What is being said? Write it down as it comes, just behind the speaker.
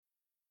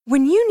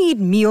When you need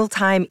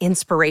mealtime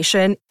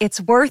inspiration,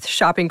 it's worth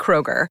shopping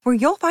Kroger, where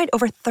you'll find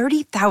over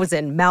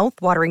 30,000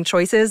 mouth-watering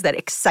choices that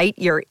excite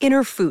your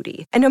inner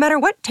foodie. And no matter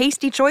what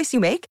tasty choice you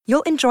make,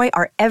 you'll enjoy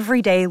our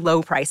everyday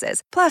low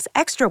prices, plus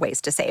extra ways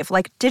to save,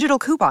 like digital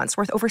coupons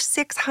worth over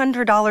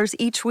 $600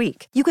 each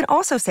week. You can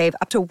also save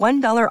up to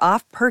 $1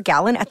 off per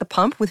gallon at the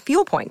pump with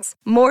fuel points.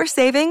 More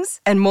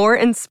savings and more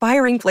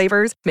inspiring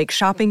flavors make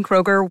shopping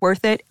Kroger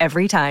worth it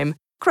every time.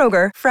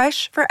 Kroger,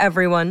 fresh for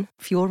everyone.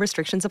 Fuel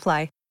restrictions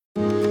apply.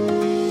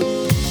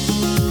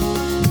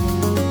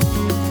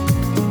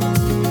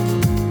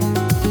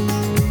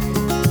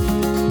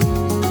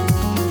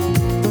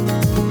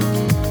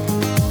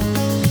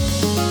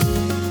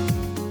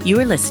 You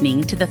are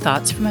listening to the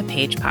Thoughts from a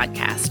Page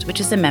podcast,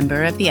 which is a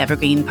member of the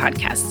Evergreen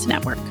Podcasts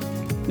Network.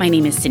 My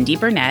name is Cindy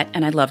Burnett,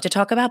 and I love to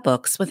talk about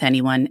books with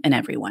anyone and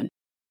everyone.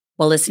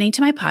 While listening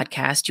to my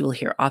podcast, you will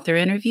hear author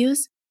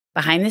interviews,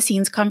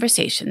 behind-the-scenes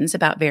conversations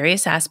about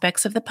various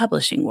aspects of the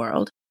publishing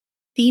world,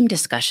 theme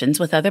discussions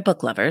with other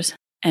book lovers,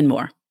 and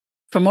more.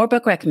 For more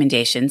book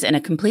recommendations and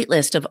a complete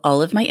list of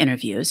all of my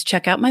interviews,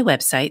 check out my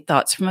website,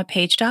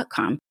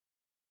 thoughtsfromapage.com,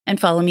 and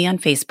follow me on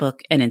Facebook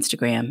and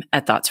Instagram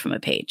at Thoughts From A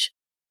Page.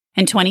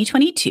 In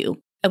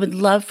 2022, I would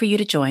love for you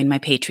to join my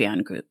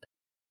Patreon group.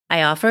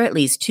 I offer at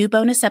least 2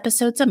 bonus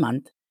episodes a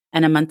month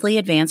and a monthly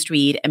advanced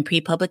read and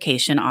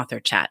pre-publication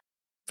author chat.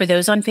 For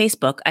those on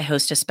Facebook, I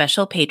host a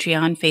special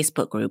Patreon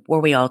Facebook group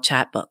where we all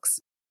chat books.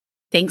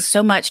 Thanks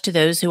so much to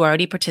those who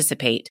already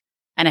participate,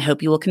 and I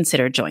hope you will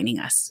consider joining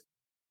us.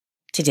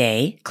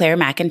 Today, Claire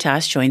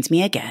McIntosh joins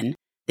me again,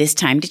 this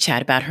time to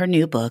chat about her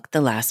new book, The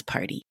Last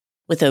Party.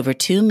 With over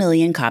 2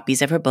 million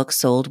copies of her book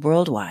sold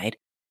worldwide,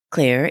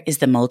 Claire is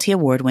the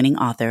multi-award-winning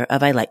author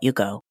of I Let You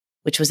Go,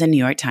 which was a New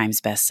York Times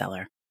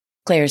bestseller.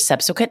 Claire's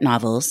subsequent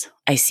novels,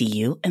 I See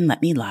You and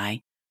Let Me Lie,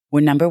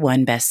 were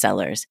 #1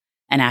 bestsellers,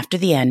 and After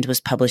the End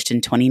was published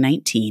in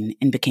 2019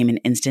 and became an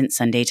instant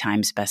Sunday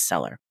Times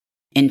bestseller.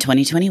 In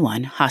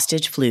 2021,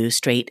 Hostage flew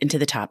straight into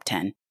the top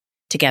 10.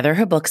 Together,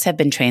 her books have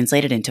been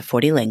translated into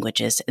 40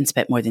 languages and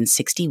spent more than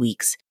 60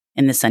 weeks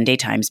in the Sunday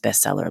Times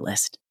bestseller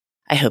list.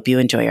 I hope you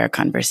enjoy our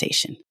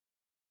conversation.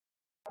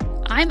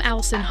 I'm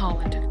Allison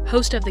Holland,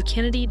 host of the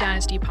Kennedy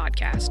Dynasty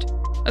podcast.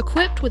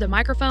 Equipped with a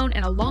microphone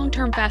and a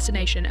long-term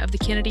fascination of the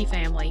Kennedy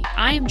family,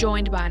 I am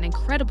joined by an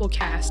incredible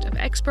cast of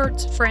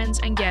experts, friends,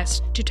 and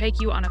guests to take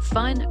you on a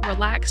fun,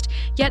 relaxed,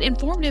 yet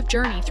informative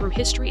journey through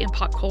history and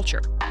pop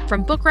culture.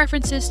 From book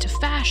references to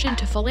fashion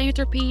to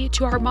philanthropy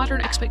to our modern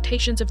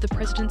expectations of the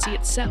presidency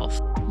itself,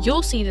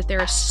 you'll see that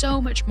there is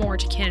so much more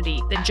to Kennedy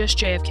than just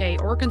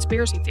JFK or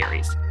conspiracy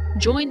theories.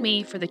 Join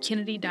me for the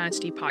Kennedy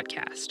Dynasty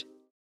podcast.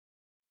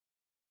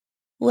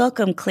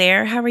 Welcome,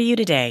 Claire. How are you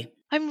today?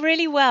 I'm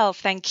really well,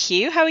 thank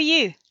you. How are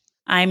you?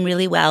 I'm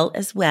really well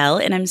as well,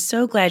 and I'm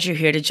so glad you're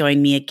here to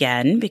join me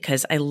again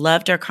because I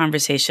loved our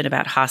conversation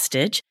about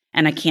Hostage,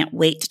 and I can't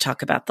wait to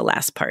talk about The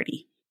Last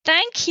Party.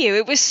 Thank you.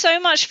 It was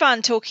so much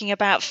fun talking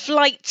about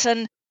flights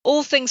and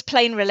all things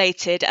plane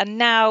related, and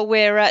now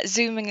we're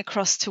zooming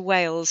across to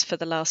Wales for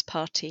The Last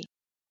Party.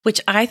 Which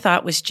I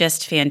thought was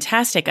just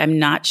fantastic. I'm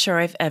not sure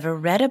I've ever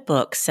read a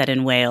book set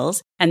in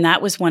Wales, and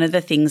that was one of the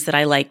things that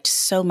I liked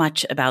so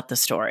much about the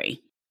story.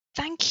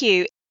 Thank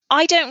you.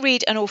 I don't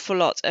read an awful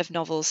lot of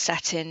novels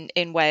set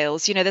in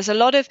Wales. You know, there's a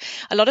lot of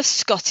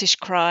Scottish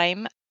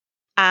crime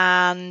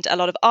and a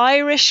lot of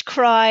Irish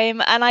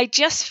crime, and I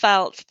just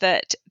felt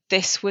that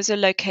this was a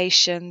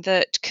location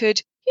that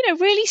could,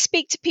 really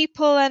speak to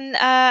people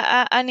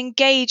and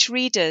engage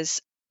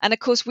readers. And of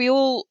course,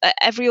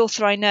 every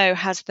author I know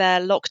has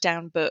their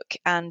lockdown book,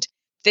 and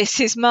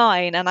this is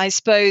mine. And I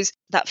suppose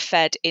that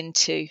fed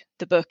into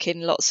the book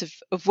in lots of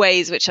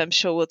ways, which I'm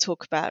sure we'll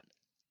talk about.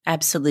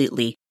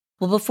 Absolutely.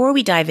 Well, before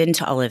we dive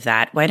into all of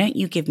that, why don't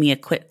you give me a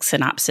quick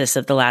synopsis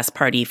of The Last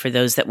Party for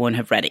those that won't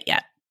have read it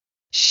yet?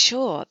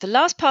 Sure. The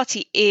Last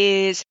Party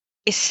is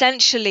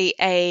essentially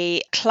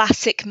a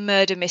classic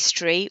murder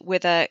mystery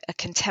with a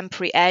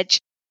contemporary edge.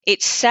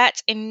 It's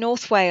set in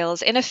North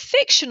Wales, in a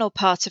fictional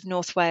part of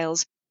North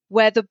Wales,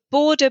 where the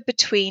border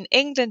between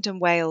England and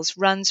Wales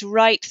runs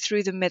right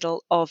through the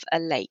middle of a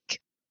lake.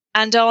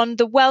 And on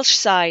the Welsh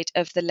side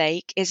of the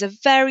lake is a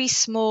very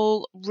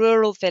small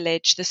rural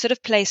village, the sort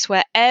of place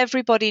where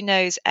everybody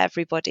knows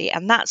everybody.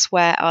 And that's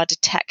where our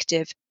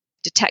Detective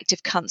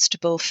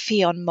Constable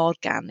Ffion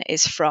Morgan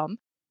is from.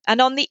 And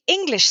on the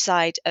English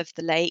side of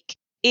the lake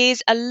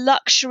is a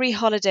luxury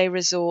holiday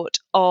resort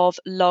of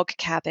log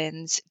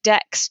cabins,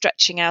 decks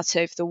stretching out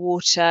over the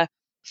water,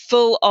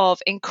 full of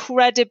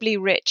incredibly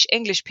rich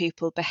English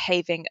people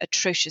behaving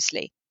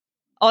atrociously.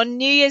 On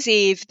New Year's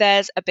Eve,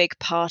 there's a big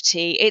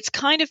party. It's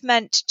kind of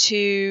meant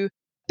to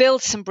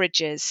build some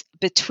bridges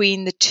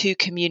between the two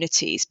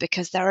communities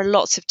because there are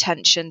lots of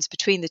tensions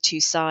between the two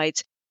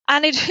sides.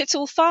 And it's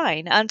all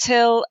fine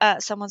until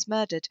someone's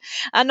murdered.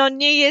 And on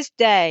New Year's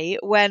Day,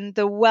 when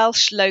the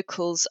Welsh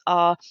locals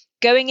are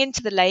going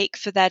into the lake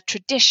for their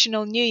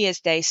traditional New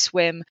Year's Day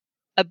swim,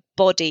 a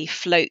body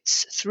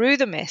floats through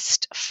the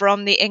mist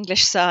from the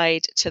English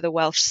side to the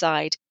Welsh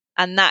side,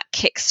 and that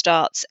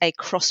kickstarts a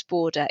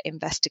cross-border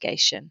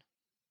investigation.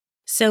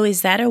 So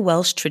is that a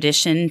Welsh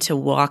tradition to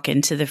walk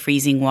into the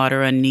freezing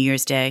water on New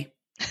Year's Day?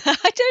 I don't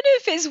know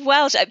if it's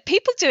Welsh.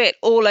 People do it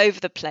all over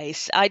the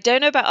place. I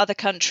don't know about other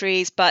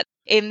countries, but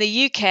in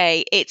the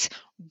UK, it's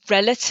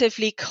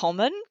relatively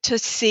common to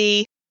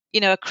see,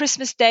 a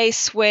Christmas Day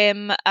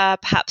swim,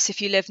 perhaps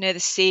if you live near the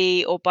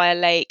sea or by a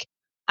lake.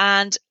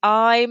 And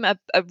I'm a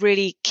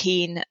really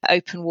keen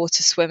open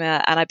water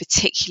swimmer, and I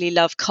particularly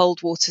love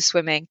cold water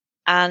swimming.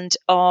 And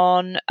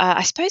on,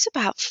 I suppose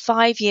about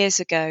 5 years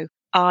ago,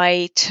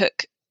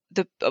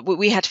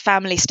 we had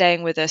family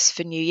staying with us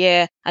for New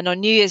Year. And on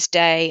New Year's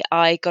Day,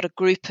 I got a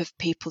group of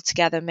people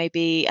together,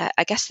 maybe,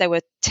 I guess there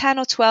were 10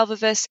 or 12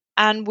 of us.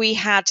 And we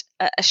had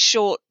a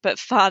short but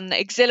fun,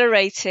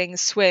 exhilarating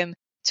swim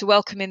to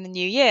welcome in the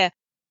new year.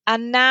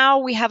 And now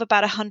we have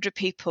about 100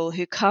 people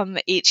who come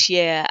each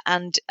year,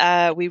 and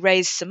we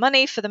raise some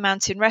money for the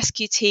mountain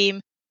rescue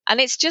team. And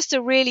it's just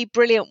a really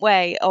brilliant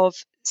way of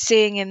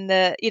seeing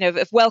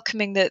of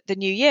welcoming the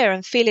new year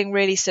and feeling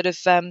really sort of,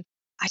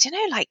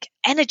 like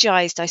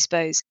energized, I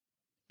suppose.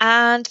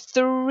 And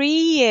 3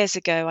 years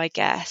ago, I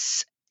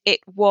guess, it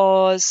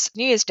was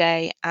New Year's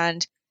Day,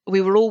 and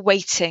we were all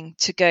waiting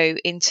to go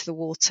into the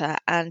water.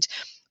 And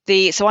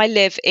so I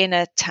live in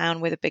a town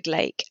with a big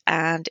lake,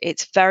 and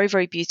it's very,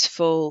 very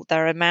beautiful.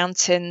 There are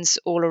mountains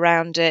all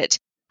around it.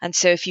 And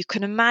so if you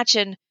can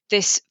imagine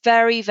this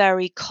very,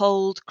 very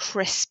cold,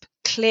 crisp,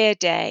 clear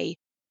day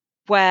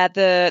where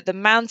the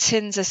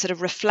mountains are sort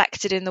of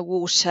reflected in the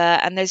water,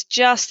 and there's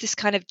just this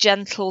kind of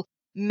gentle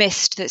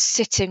mist that's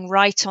sitting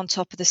right on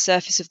top of the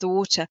surface of the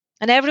water.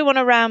 And everyone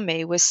around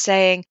me was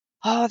saying,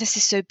 "Oh, this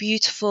is so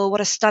beautiful. What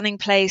a stunning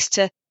place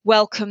to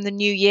welcome the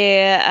new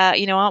year.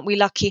 Aren't we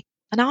lucky?"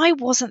 And I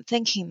wasn't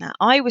thinking that.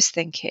 I was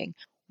thinking,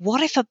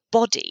 what if a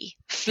body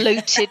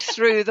floated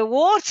through the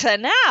water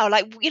now?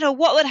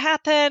 What would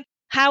happen?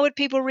 How would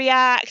people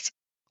react?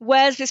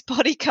 Where's this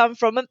body come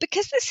from? And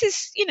because this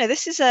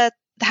is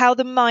how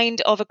the mind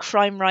of a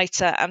crime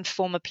writer and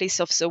former police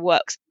officer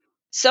works.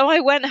 So I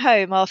went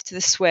home after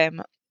the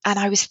swim, and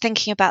I was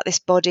thinking about this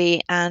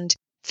body and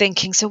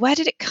thinking, so where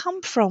did it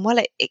come from?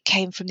 Well, it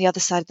came from the other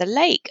side of the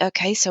lake.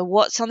 Okay, so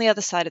what's on the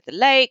other side of the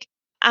lake?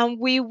 And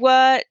we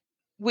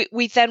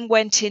then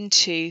went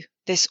into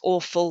this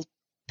awful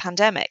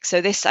pandemic.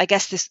 So this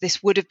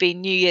would have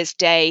been New Year's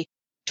Day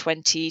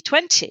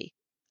 2020.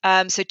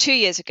 So 2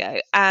 years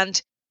ago.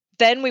 And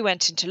then we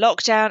went into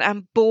lockdown,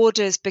 and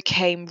borders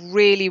became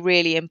really,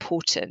 really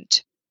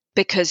important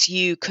because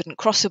you couldn't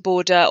cross a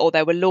border, or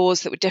there were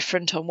laws that were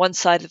different on one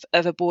side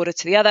of a border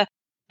to the other.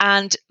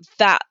 And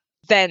that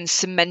then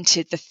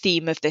cemented the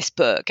theme of this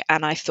book.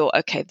 And I thought,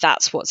 okay,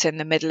 that's what's in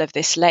the middle of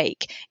this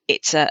lake.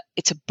 It's a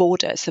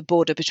border. It's the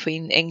border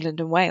between England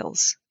and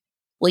Wales.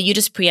 Well, you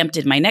just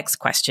preempted my next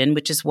question,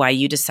 which is why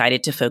you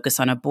decided to focus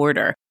on a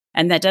border.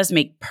 And that does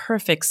make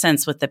perfect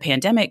sense with the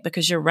pandemic,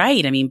 because you're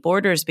right. I mean,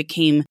 borders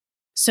became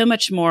so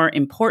much more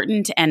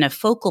important and a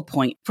focal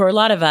point for a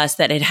lot of us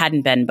that it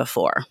hadn't been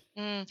before.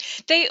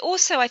 They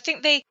also, I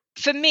think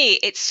for me,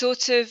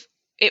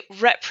 it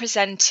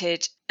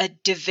represented a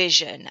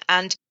division.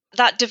 And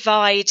that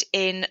divide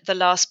in The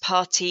Last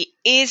Party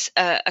is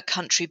a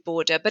country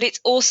border, but it's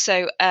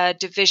also a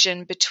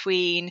division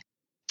between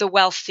the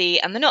wealthy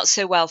and the not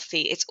so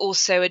wealthy. It's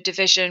also a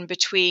division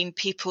between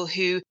people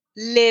who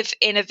live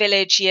in a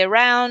village year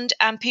round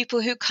and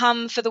people who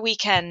come for the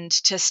weekend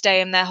to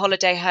stay in their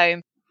holiday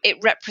home.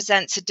 It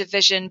represents a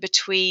division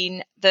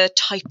between the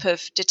type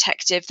of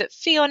detective that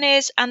Fionn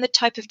is and the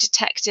type of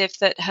detective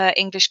that her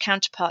English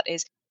counterpart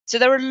is. So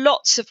there are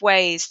lots of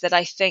ways that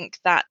I think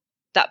that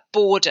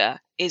border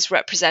is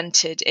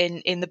represented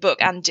in the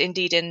book and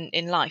indeed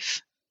in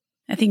life.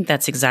 I think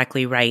that's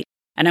exactly right.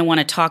 And I want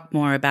to talk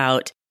more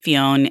about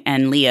Fionn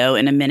and Leo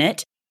in a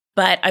minute.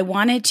 But I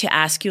wanted to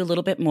ask you a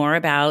little bit more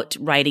about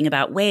writing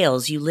about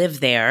Wales. You live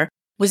there.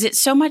 Was it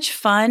so much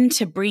fun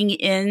to bring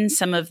in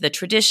some of the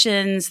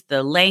traditions,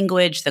 the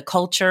language, the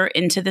culture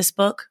into this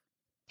book?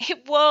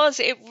 It was.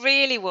 It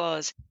really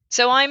was.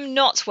 So I'm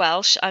not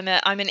Welsh. I'm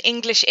an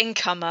English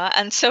incomer,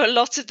 and so a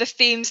lot of the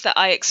themes that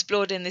I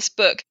explored in this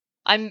book,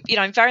 I'm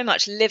very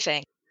much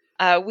living.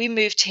 We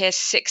moved here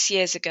 6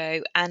 years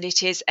ago, and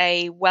it is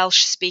a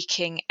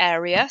Welsh-speaking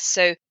area.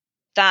 So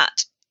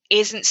that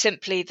isn't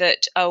simply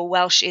that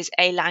Welsh is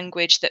a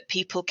language that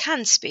people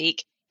can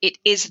speak. It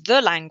is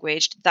the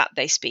language that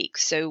they speak.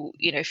 So,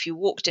 if you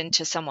walked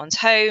into someone's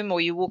home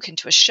or you walk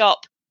into a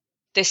shop,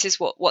 this is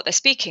what they're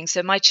speaking.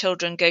 So my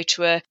children go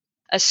to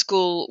a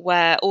school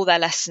where all their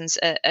lessons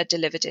are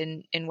delivered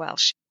in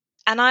Welsh.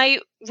 And I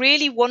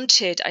really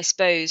wanted, I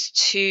suppose,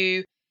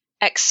 to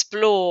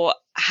explore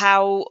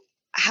how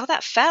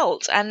that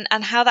felt and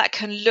how that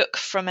can look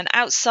from an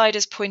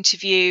outsider's point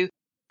of view.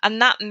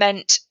 And that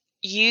meant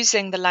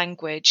using the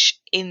language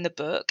in the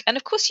book. And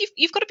of course,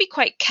 you've got to be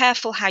quite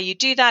careful how you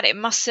do that. It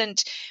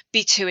mustn't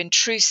be too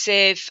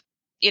intrusive.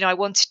 I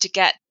wanted to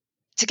get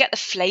the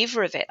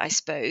flavour of it, I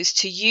suppose,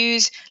 to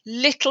use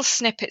little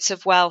snippets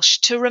of Welsh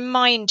to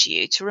remind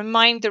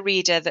the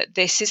reader that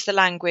this is the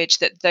language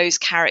that those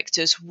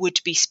characters would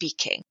be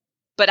speaking.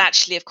 But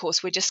actually, of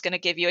course, we're just going to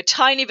give you a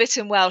tiny bit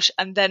in Welsh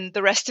and then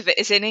the rest of it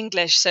is in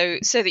English so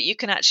that you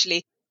can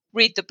actually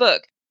read the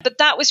book. But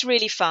that was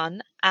really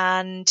fun.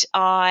 And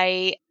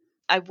I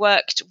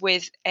worked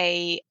with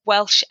a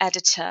Welsh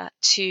editor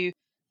to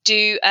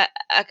do a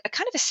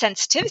kind of a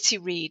sensitivity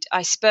read,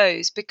 I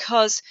suppose,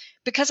 because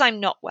I'm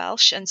not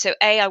Welsh. And so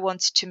I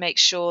wanted to make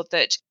sure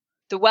that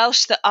the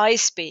Welsh that I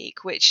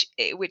speak, which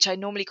I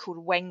normally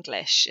call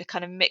Wenglish, a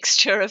kind of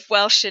mixture of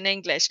Welsh and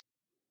English,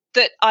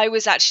 that I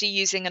was actually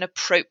using an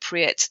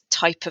appropriate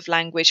type of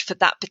language for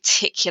that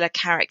particular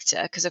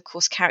character, because of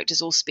course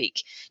characters all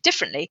speak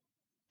differently,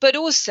 but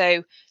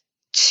also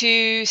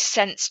to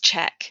sense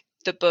check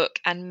the book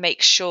and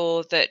make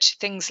sure that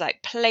things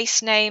like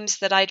place names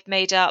that I'd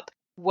made up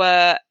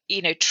were,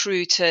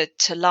 true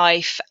to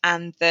life,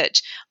 and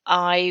that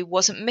I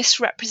wasn't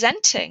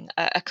misrepresenting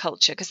a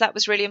culture, because that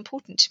was really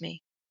important to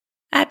me.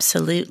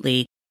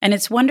 Absolutely. And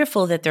it's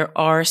wonderful that there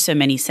are so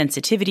many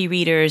sensitivity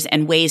readers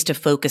and ways to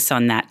focus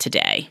on that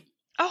today.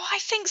 Oh, I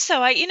think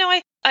so.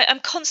 I'm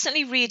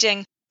constantly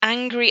reading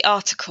angry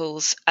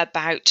articles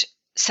about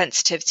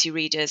sensitivity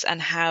readers and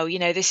how,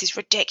 this is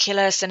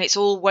ridiculous and it's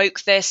all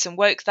woke this and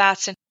woke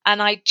that. And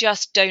I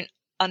just don't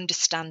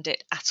understand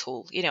it at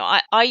all.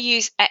 I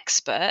use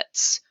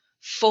experts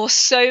for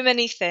so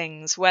many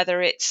things,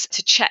 whether it's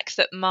to check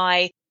that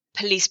my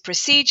police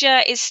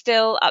procedure is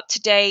still up to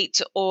date,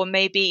 or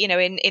maybe,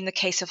 in the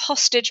case of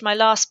Hostage, my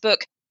last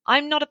book,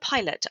 I'm not a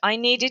pilot. I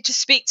needed to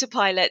speak to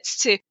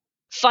pilots to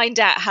find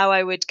out how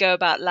I would go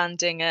about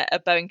landing a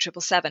Boeing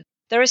 777.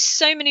 There are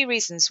so many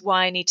reasons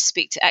why I need to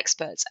speak to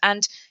experts.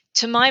 And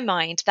to my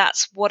mind,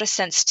 that's what a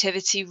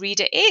sensitivity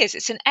reader is.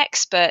 It's an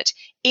expert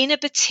in a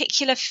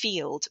particular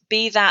field,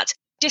 be that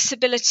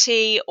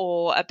disability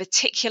or a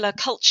particular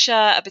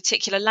culture, a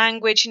particular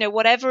language,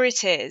 whatever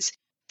it is.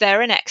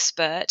 They're an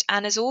expert,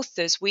 and as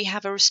authors, we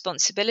have a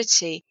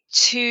responsibility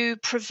to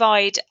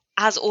provide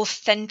as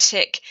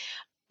authentic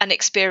an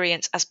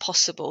experience as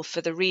possible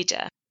for the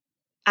reader.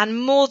 And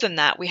more than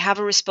that, we have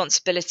a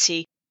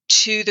responsibility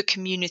to the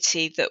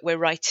community that we're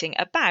writing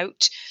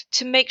about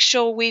to make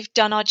sure we've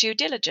done our due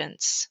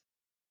diligence.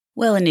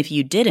 Well, and if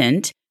you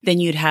didn't, then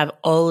you'd have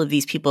all of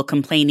these people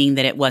complaining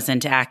that it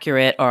wasn't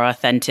accurate or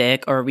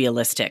authentic or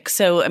realistic.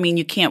 So,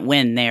 you can't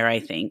win there,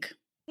 I think.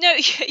 No,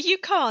 you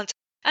can't.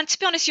 And to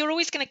be honest, you're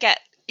always going to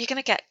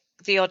get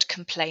the odd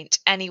complaint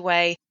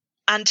anyway.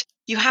 And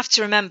you have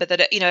to remember that,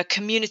 a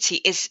community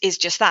is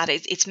just that.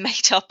 It's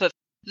made up of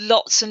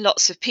lots and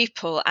lots of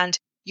people, and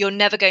you're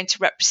never going to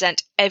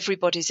represent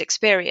everybody's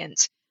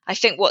experience. I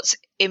think what's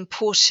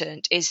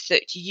important is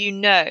that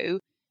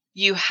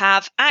you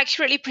have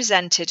accurately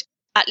presented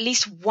at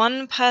least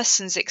one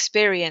person's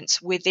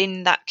experience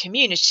within that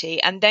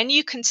community. And then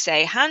you can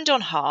say, hand on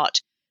heart,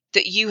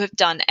 that you have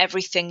done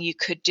everything you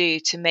could do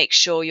to make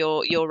sure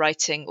you're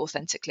writing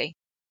authentically.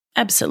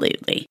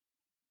 Absolutely.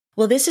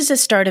 Well, this is the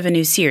start of a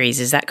new series,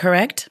 is that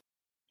correct?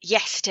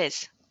 Yes, it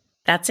is.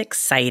 That's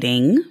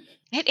exciting.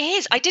 It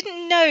is. I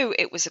didn't know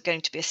it was going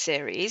to be a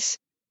series.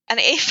 And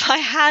if I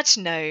had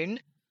known,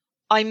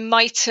 I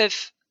might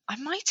have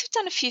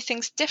done a few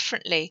things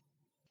differently.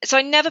 So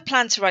I never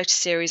planned to write a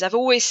series. I've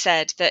always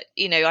said that,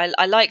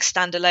 I like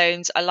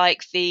standalones. I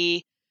like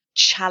the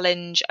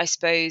challenge, I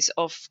suppose,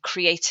 of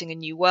creating a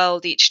new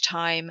world each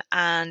time.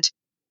 And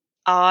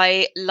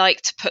I like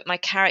to put my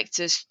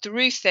characters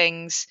through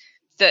things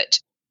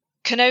that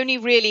can only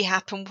really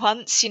happen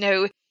once.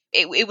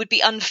 It would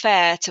be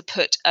unfair to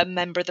put a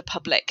member of the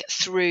public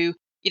through,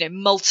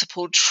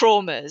 multiple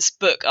traumas,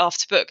 book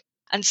after book.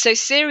 And so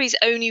series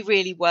only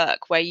really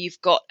work where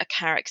you've got a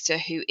character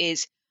who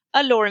is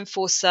a law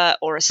enforcer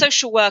or a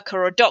social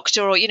worker or a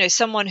doctor or,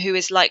 someone who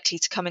is likely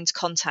to come into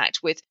contact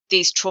with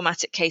these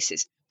traumatic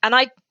cases. And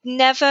I'd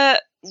never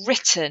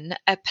written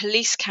a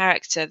police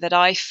character that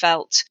I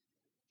felt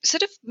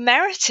sort of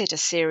merited a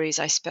series,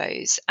 I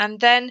suppose. And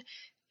then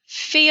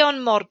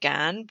Ffion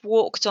Morgan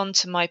walked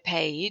onto my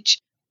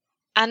page,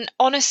 and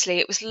honestly,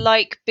 it was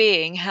like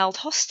being held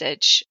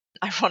hostage,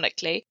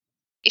 ironically.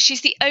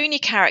 She's the only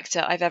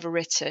character I've ever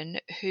written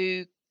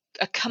who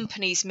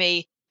accompanies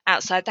me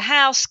outside the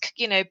house,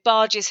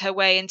 barges her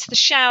way into the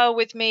shower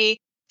with me,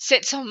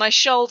 sits on my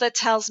shoulder,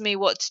 tells me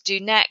what to do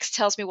next,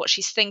 tells me what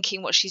she's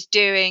thinking, what she's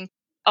doing,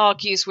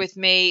 argues with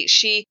me.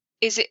 She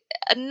is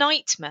a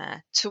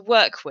nightmare to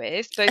work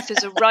with, both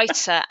as a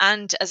writer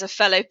and as a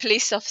fellow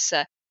police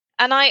officer.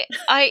 And I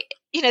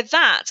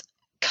that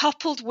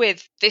coupled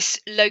with this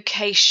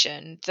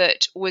location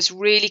that was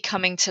really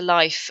coming to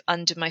life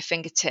under my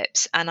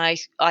fingertips. And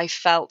I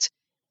felt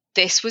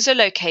this was a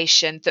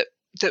location that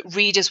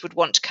readers would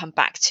want to come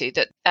back to,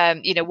 that,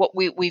 what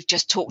we've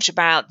just talked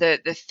about,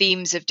 the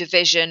themes of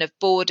division, of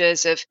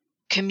borders, of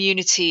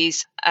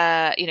communities,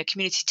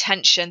 community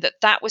tension,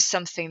 that was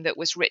something that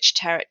was rich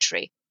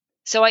territory.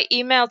 So I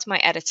emailed my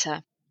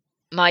editor,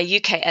 my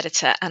UK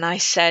editor, and I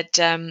said,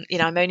 I'm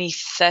only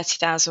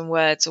 30,000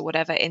 words or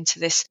whatever into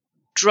this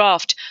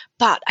draft,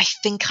 but I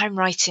think I'm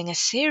writing a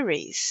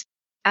series.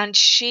 And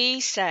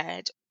she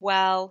said,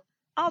 well,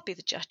 I'll be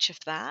the judge of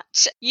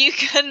that. You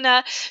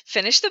can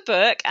finish the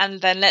book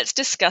and then let's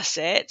discuss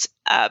it.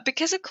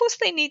 Because, of course,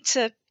 they need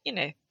to,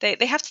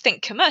 they have to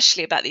think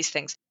commercially about these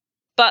things.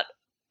 But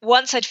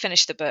once I'd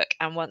finished the book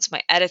and once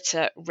my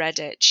editor read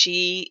it,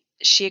 she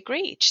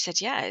agreed. She said,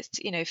 yeah,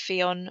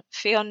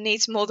 Fionn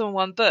needs more than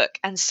one book.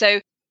 And so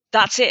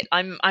that's it.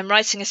 I'm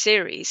writing a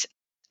series.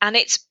 And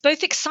it's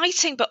both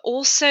exciting, but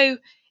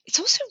it's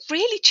also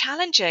really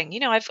challenging.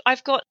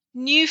 I've got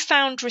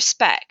newfound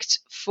respect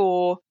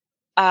for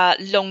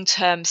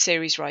long-term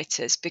series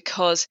writers,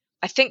 because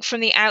I think from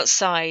the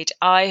outside,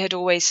 I had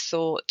always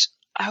thought,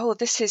 oh,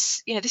 this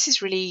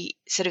is really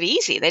sort of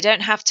easy. They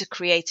don't have to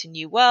create a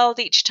new world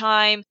each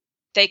time.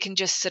 They can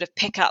just sort of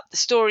pick up the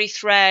story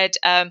thread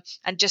and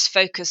just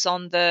focus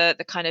on the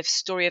kind of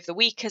story of the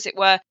week, as it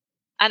were.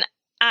 And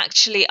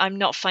actually, I'm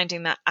not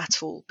finding that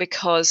at all,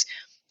 because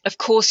of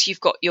course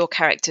you've got your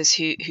characters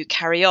who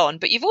carry on,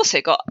 but you've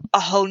also got a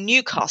whole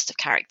new cast of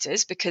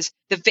characters, because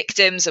the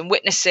victims and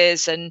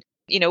witnesses and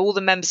all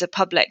the members of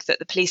public that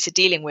the police are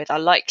dealing with are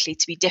likely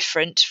to be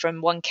different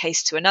from one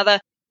case to another.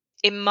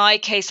 In my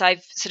case,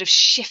 I've sort of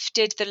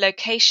shifted the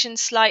location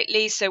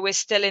slightly, so we're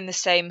still in the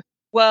same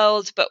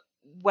world, but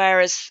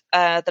whereas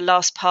The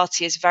Last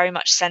Party is very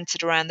much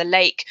centered around the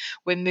lake,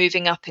 we're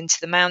moving up into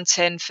the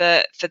mountain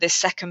for this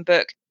second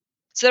book.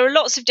 So there are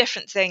lots of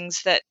different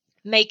things that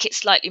make it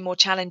slightly more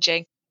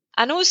challenging.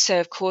 And also,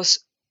 of course,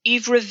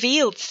 you've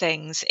revealed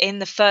things in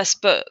the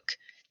first book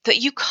that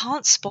you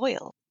can't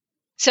spoil.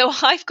 So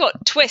I've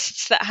got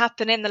twists that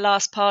happen in The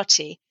Last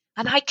Party,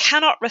 and I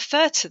cannot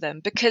refer to them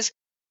because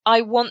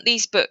I want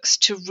these books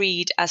to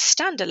read as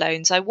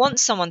standalones. I want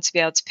someone to be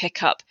able to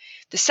pick up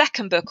the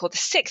second book or the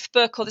sixth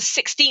book or the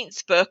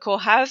 16th book or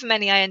however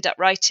many I end up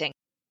writing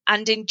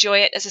and enjoy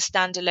it as a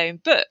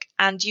standalone book.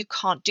 And you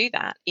can't do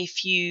that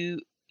if you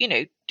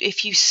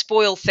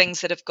spoil things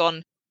that have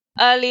gone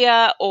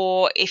earlier,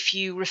 or if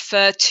you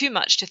refer too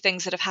much to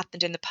things that have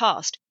happened in the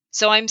past.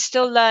 So I'm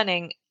still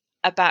learning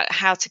about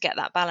how to get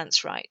that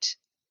balance right.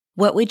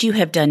 What would you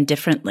have done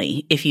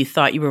differently if you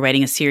thought you were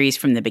writing a series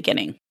from the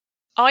beginning?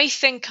 I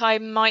think I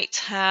might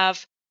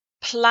have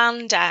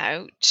planned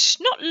out,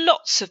 not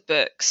lots of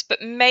books,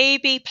 but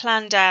maybe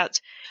planned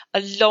out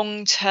a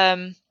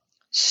long-term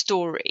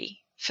story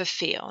for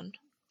Fionn,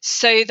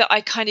 so that I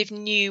kind of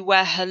knew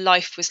where her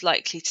life was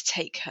likely to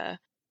take her.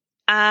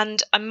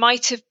 And I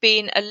might have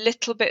been a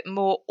little bit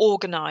more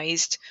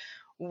organised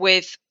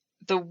with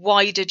the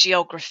wider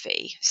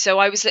geography. So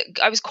I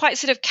was quite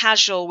sort of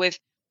casual with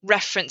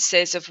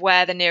references of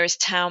where the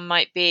nearest town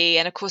might be.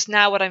 And of course,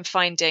 now what I'm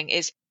finding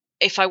is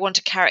if I want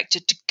a character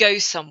to go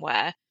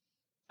somewhere,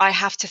 I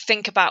have to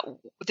think about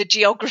the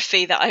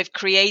geography that I've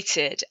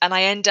created. And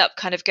I end up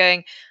kind of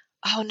going,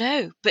 oh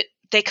no, but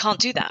they can't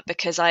do that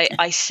because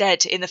I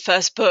said in the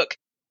first book,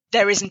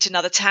 there isn't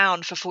another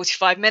town for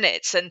 45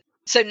 minutes. And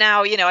so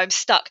now, I'm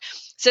stuck.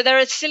 So there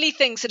are silly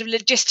things, sort of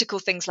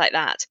logistical things like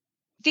that.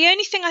 The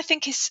only thing I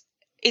think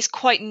is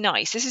quite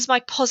nice, this is my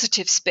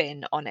positive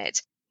spin on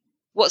it.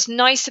 What's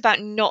nice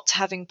about not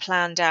having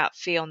planned out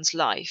Fionn's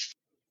life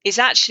is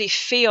actually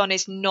Fionn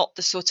is not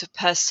the sort of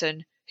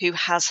person who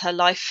has her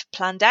life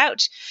planned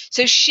out.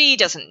 So she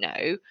doesn't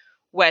know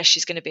where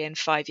she's going to be in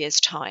 5 years'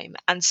 time.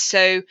 And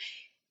so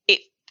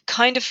it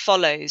kind of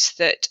follows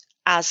that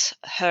as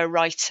her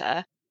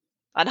writer,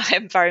 and I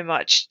am very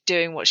much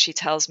doing what she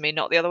tells me,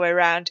 not the other way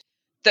around,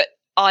 that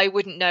I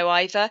wouldn't know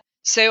either.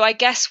 So I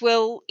guess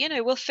we'll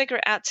figure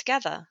it out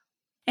together.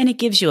 And it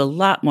gives you a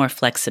lot more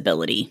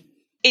flexibility.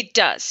 It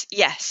does.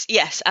 Yes.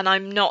 And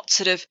I'm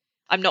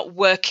not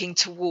working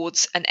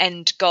towards an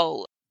end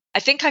goal. I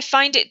think I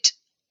find it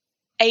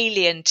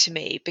alien to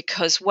me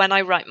because when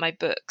I write my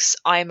books,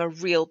 I am a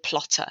real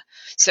plotter.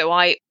 So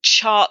I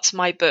chart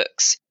my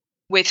books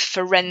with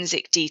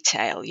forensic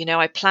detail.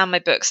 I plan my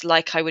books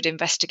like I would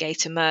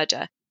investigate a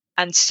murder.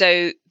 And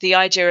so the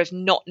idea of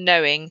not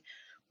knowing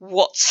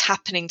what's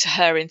happening to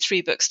her in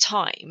 3 books'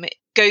 time, it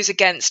goes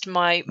against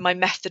my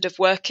method of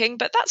working,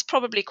 but that's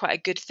probably quite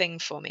a good thing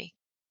for me.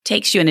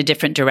 Takes you in a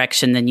different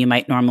direction than you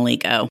might normally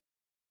go.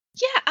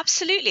 Yeah,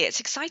 absolutely. It's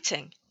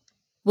exciting.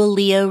 Will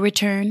Leo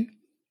return?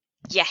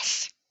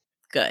 Yes.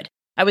 Good.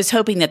 I was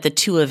hoping that the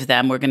two of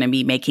them were going to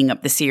be making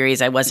up the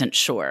series. I wasn't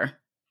sure.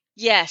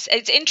 Yes,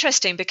 it's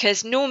interesting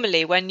because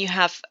normally when you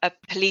have a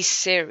police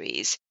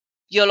series,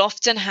 you'll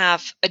often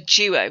have a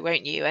duo,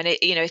 won't you? And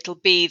it'll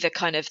be the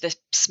kind of the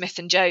Smith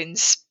and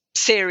Jones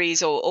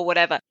series or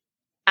whatever.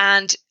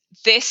 And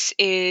this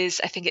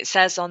is, I think it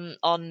says on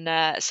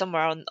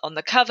somewhere on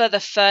the cover, the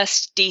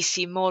first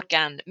DC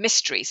Morgan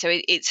mystery. So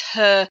it's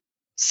her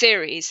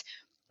series.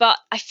 But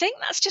I think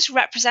that's just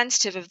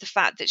representative of the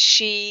fact that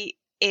she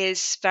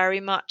is very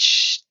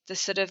much the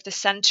sort of the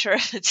center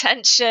of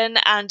attention,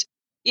 and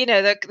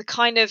the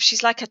kind of,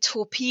 she's like a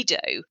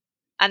torpedo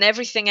and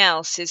everything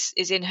else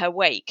is in her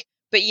wake.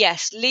 But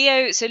yes,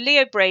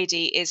 Leo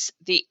Brady is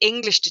the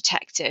English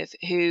detective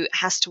who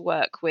has to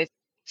work with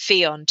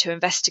Fionn to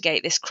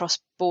investigate this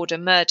cross-border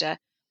murder.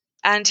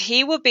 And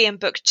he will be in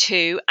book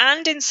 2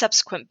 and in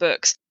subsequent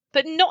books,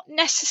 but not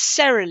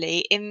necessarily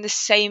in the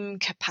same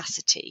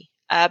capacity.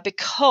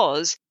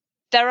 because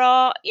there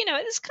are,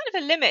 there's kind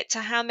of a limit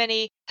to how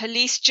many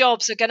police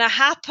jobs are going to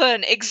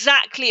happen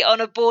exactly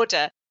on a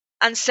border.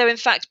 And so, in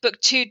fact, book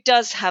 2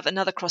 does have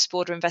another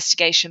cross-border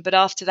investigation, but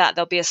after that,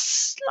 there'll be a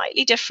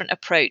slightly different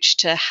approach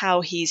to how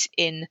he's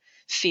in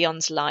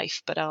Fion's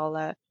life. But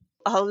I'll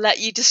let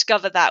you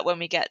discover that when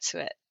we get to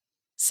it.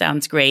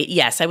 Sounds great.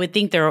 Yes, I would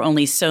think there are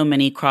only so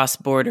many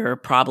cross-border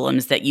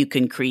problems that you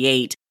can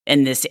create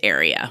in this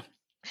area.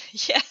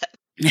 Yeah,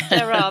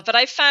 there are. But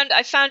I found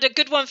a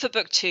good one for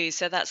book 2,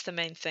 so that's the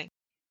main thing.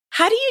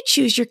 How do you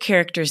choose your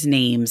characters'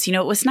 names?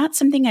 It was not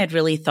something I'd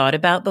really thought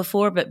about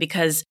before, but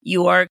because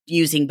you are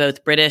using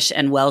both British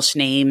and Welsh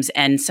names,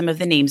 and some of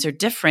the names are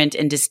different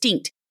and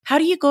distinct, how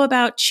do you go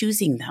about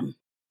choosing them?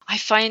 I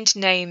find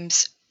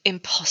names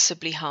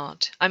impossibly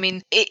hard. I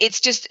mean,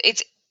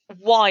 it's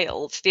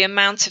wild the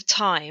amount of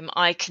time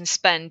I can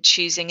spend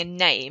choosing a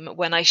name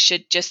when I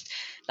should just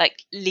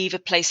leave a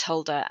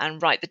placeholder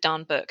and write the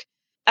darn book.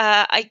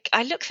 I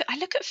look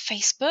at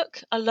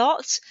Facebook a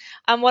lot,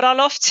 and what I'll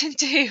often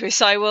do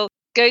is I will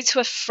go to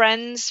a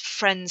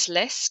friends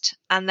list,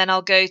 and then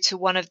I'll go to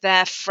one of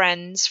their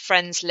friends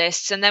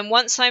lists, and then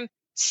once I'm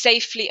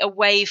safely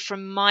away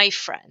from my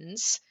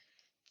friends,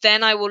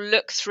 then I will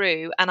look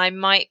through and I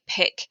might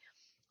pick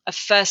a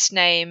first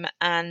name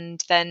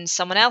and then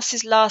someone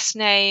else's last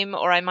name,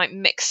 or I might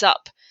mix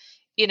up,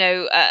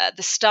 the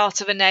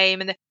start of a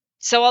name, and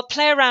so I'll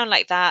play around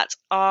like that.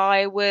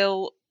 I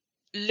will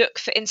look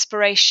for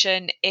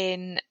inspiration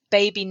in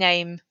baby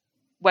name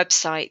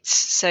websites.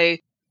 So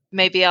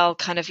maybe I'll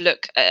kind of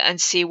look and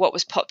see what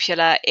was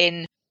popular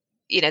in,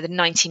 the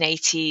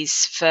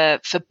 1980s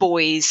for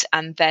boys,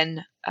 and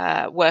then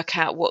work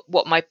out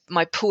what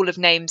my pool of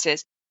names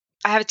is.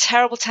 I have a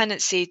terrible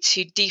tendency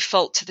to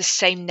default to the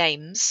same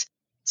names.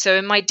 So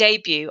in my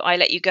debut, I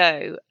Let You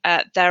Go,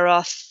 there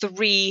are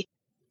 3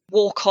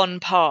 walk-on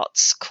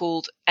parts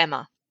called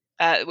Emma.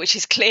 Which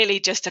is clearly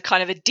just a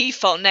kind of a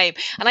default name.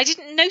 And I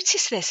didn't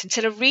notice this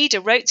until a reader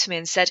wrote to me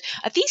and said,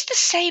 are these the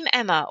same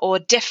Emma or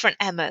different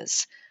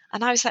Emmas?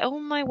 And I was like, oh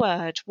my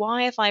word,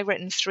 why have I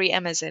written 3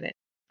 Emmas in it?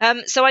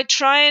 So I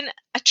try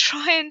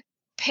and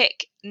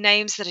pick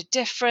names that are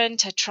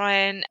different. I try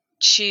and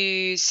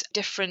choose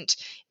different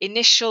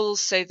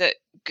initials so that,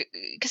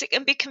 because it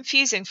can be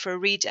confusing for a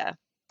reader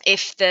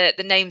if the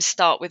names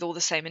start with all the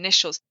same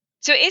initials.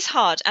 So it is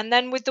hard. And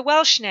then with the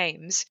Welsh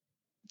names,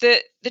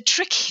 the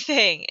tricky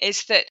thing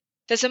is that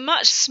there's a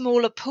much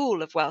smaller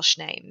pool of Welsh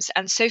names.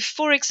 And so,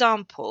 for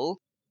example,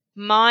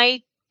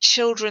 my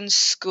children's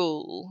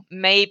school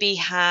maybe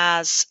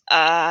has,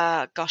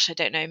 I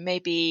don't know,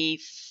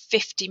 maybe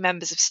 50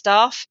 members of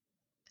staff.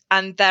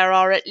 And there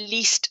are at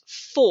least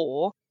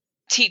 4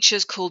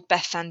 teachers called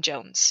Bethan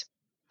Jones.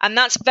 And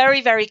that's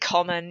very, very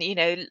common.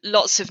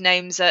 Lots of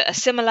names are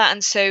similar.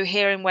 And so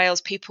here in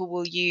Wales, people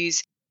will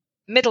use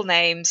middle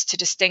names to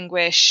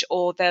distinguish,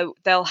 or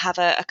they'll have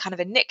a kind of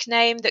a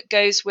nickname that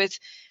goes with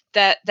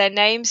their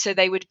name. So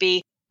they would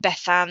be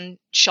Bethan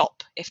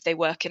Shop if they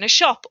work in a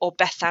shop, or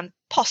Bethan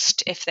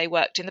Post if they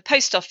worked in the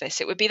post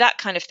office. It would be that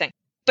kind of thing.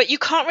 But you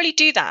can't really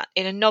do that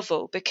in a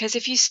novel, because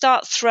if you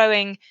start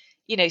throwing,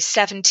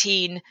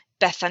 17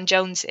 Bethan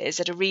Joneses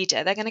at a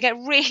reader, they're going to get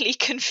really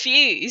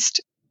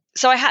confused.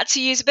 So I had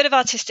to use a bit of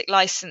artistic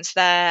license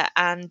there,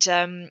 and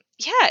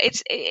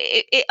it's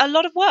a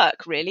lot of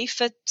work really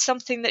for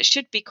something that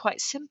should be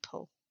quite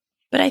simple.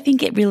 But I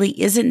think it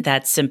really isn't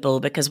that simple,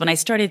 because when I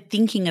started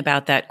thinking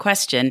about that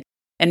question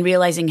and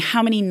realizing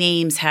how many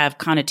names have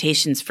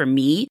connotations for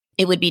me,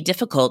 it would be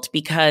difficult,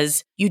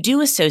 because you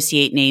do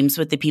associate names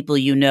with the people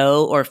you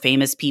know, or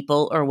famous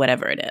people, or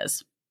whatever it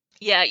is.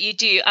 Yeah, you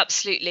do,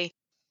 absolutely.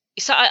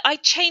 So I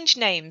change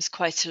names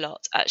quite a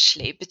lot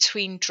actually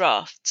between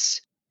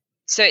drafts.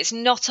 So it's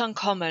not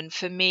uncommon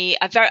for me.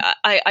 I don't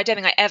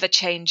think I ever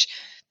change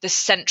the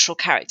central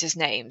characters'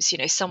 names.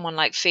 Someone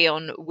like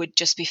Fion would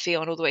just be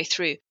Fion all the way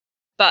through.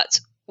 But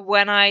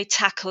when I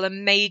tackle a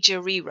major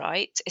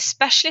rewrite,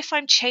 especially if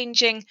I'm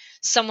changing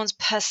someone's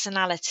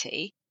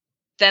personality,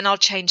 then I'll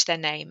change their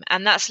name.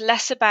 And that's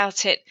less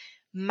about it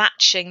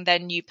matching their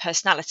new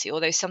personality,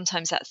 although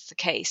sometimes that's the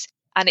case.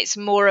 And it's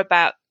more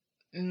about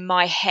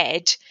my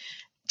head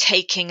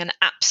taking an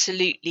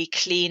absolutely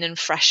clean and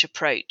fresh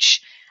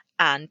approach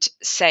and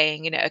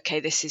saying, okay,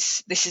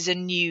 this is a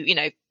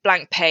new,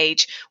 blank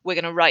page. We're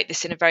going to write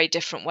this in a very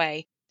different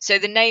way. So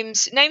the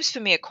names for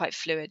me are quite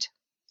fluid.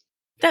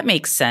 That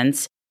makes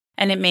sense.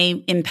 And it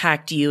may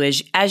impact you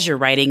as you're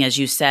writing, as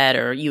you said,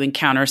 or you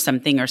encounter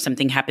something, or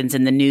something happens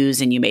in the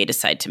news and you may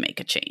decide to make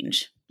a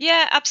change.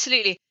 Yeah,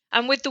 absolutely.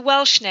 And with the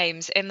Welsh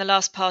names in The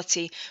Last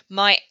Party,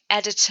 my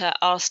editor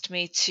asked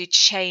me to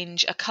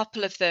change a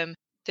couple of them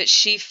that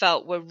she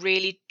felt were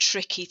really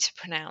tricky to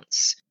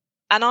pronounce.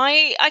 And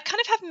I kind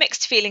of have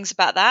mixed feelings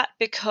about that,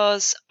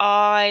 because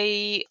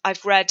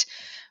I've read,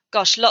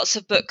 lots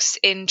of books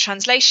in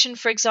translation,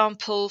 for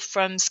example,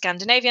 from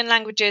Scandinavian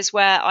languages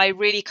where I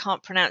really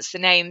can't pronounce the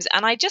names.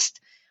 And I just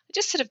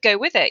sort of go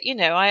with it.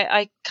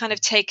 I kind of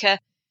take a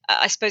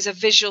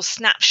visual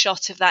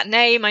snapshot of that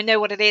name. I know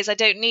what it is. I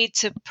don't need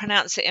to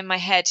pronounce it in my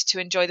head to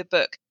enjoy the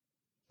book.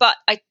 But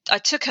I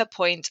took her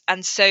point,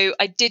 and so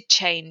I did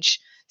change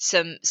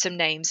some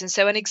names. And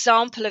so an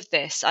example of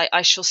this,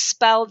 I shall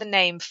spell the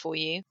name for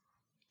you.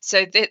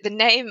 So the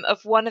name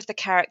of one of the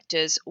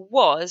characters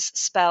was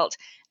spelt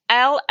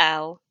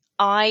Llinnos.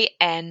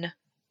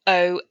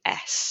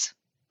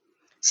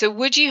 So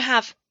would you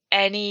have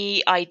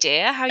any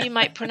idea how you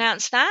might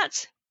pronounce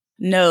that?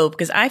 No,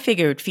 because I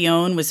figured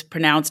Fionn was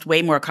pronounced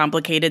way more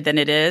complicated than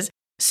it is.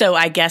 So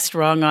I guessed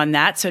wrong on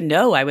that. So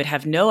no, I would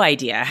have no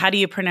idea. How do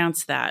you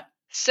pronounce that?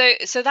 So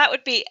that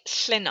would be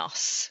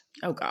Llinnos.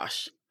 Oh,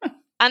 gosh.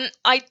 And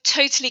I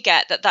totally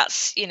get that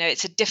that's,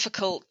 it's a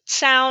difficult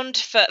sound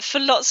for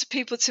lots of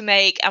people to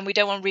make, and we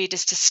don't want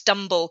readers to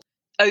stumble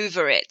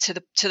over it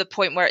to the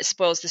point where it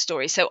spoils the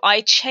story. So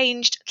I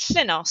changed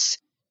Llinnos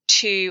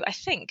to, I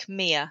think,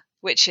 Mia,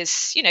 which is,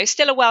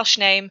 still a Welsh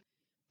name,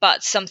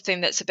 but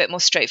something that's a bit more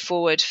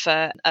straightforward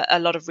for a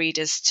lot of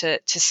readers to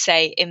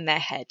say in their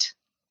head.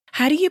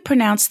 How do you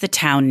pronounce the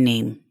town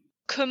name?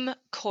 Cwm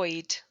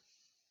Coed.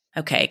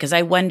 Okay, because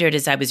I wondered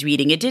as I was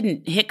reading, it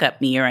didn't hiccup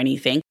me or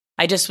anything.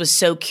 I just was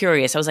so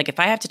curious. I was like,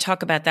 if I have to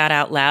talk about that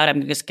out loud,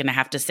 I'm just going to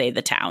have to say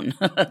the town.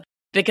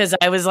 Because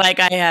I was like,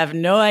 I have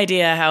no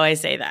idea how I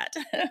say that.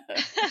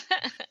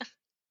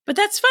 But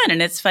that's fun,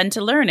 and it's fun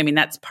to learn. I mean,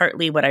 that's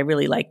partly what I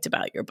really liked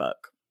about your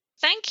book.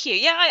 Thank you.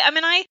 Yeah,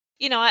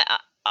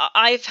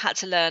 I've had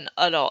to learn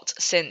a lot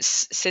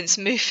since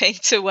moving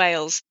to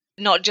Wales.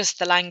 Not just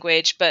the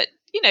language, but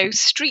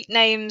street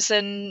names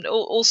and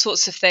all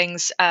sorts of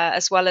things,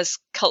 as well as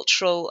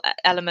cultural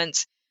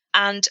elements.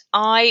 And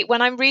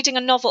when I'm reading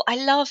a novel, I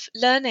love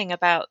learning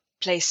about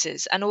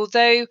places. And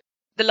although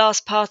The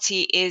Last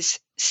Party is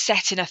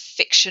set in a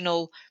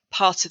fictional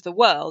part of the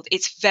world,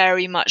 it's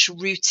very much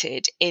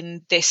rooted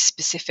in this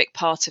specific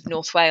part of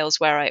North Wales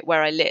where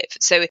I live.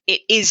 So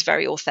it is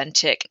very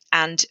authentic.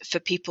 And for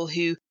people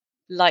who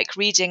like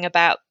reading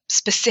about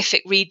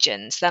specific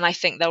regions, then I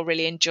think they'll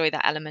really enjoy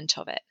that element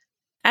of it.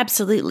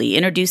 Absolutely.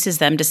 Introduces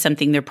them to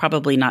something they're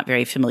probably not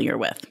very familiar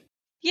with.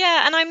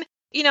 Yeah, and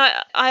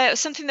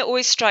something that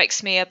always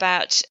strikes me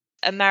about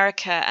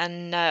America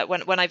and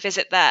when I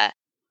visit there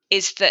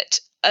is that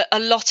a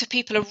lot of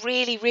people are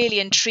really, really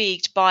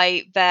intrigued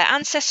by their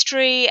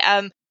ancestry.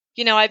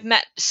 I've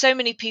met so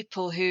many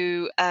people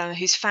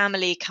whose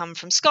family come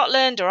from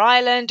Scotland or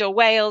Ireland or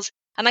Wales.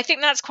 And I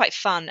think that's quite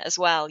fun as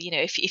well.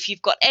 If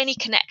you've got any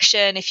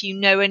connection, if you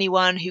know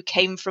anyone who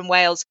came from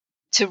Wales,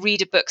 to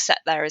read a book set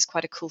there is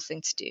quite a cool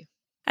thing to do.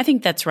 I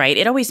think that's right.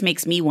 It always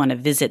makes me want to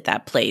visit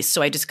that place.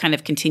 So I just kind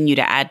of continue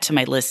to add to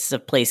my lists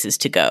of places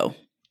to go.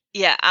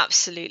 Yeah,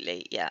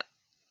 absolutely. Yeah.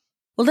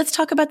 Well, let's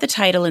talk about the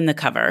title and the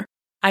cover.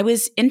 I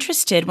was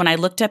interested when I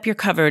looked up your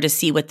cover to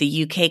see what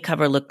the UK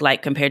cover looked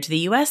like compared to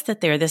the US,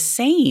 that they're the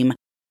same.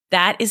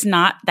 That is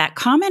not that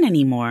common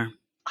anymore.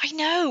 I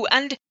know.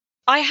 And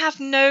I have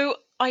no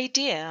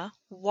idea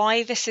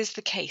why this is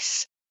the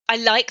case. I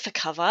like the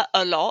cover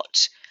a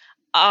lot.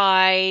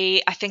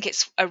 I think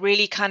it's a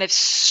really kind of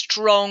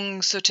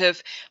strong sort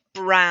of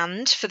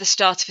brand for the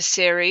start of a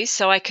series.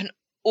 So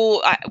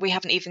we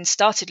haven't even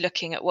started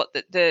looking at what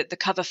the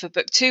cover for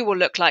book 2 will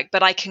look like,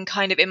 but I can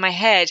kind of in my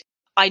head,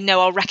 I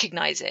know I'll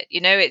recognize it.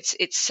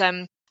 It's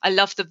I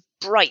love the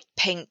bright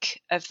pink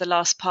of The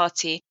Last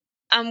Party.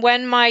 And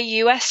when my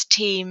US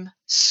team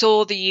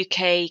saw the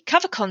UK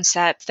cover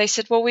concept, they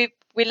said, well, we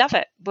love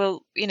it.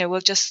 We'll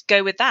just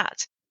go with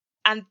that.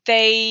 And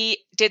they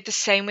did the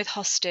same with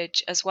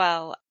Hostage as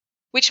well,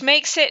 which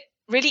makes it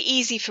really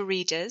easy for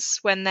readers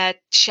when they're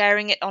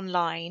sharing it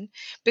online.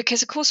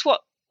 Because, of course,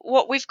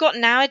 what we've got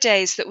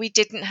nowadays that we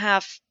didn't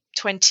have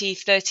 20,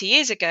 30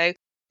 years ago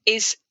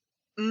is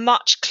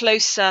much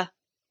closer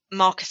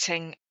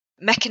marketing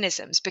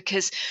mechanisms,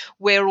 because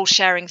we're all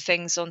sharing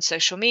things on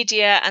social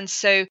media. And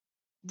so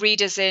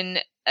readers in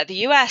the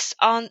US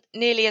aren't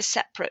nearly as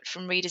separate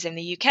from readers in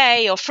the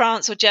UK or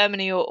France or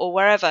Germany or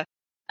wherever.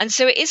 And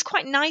so it is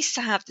quite nice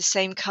to have the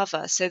same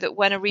cover so that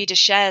when a reader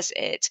shares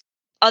it,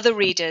 other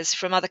readers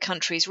from other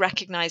countries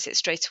recognize it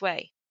straight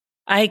away.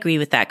 I agree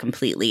with that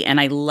completely.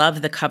 And I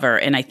love the cover.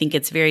 And I think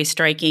it's very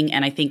striking.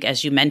 And I think,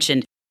 as you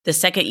mentioned, the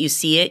second you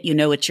see it, you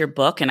know it's your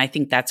book. And I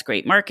think that's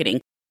great marketing.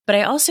 But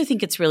I also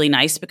think it's really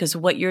nice because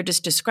of what you're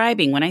just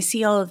describing. When I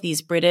see all of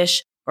these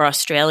British or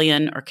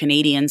Australian or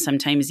Canadian,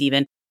 sometimes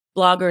even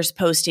bloggers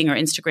posting or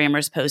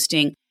Instagrammers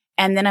posting,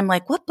 and then I'm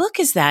like, what book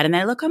is that? And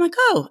I look, I'm like,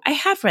 oh, I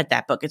have read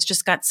that book. It's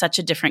just got such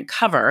a different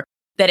cover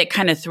that it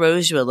kind of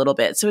throws you a little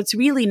bit. So it's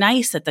really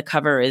nice that the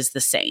cover is the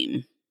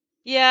same.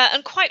 Yeah,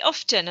 and quite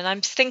often, and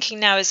I'm thinking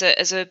now as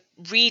a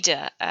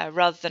reader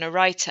rather than a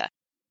writer,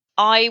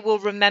 I will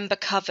remember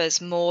covers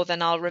more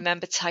than I'll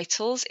remember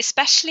titles,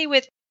 especially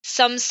with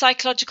some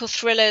psychological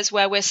thrillers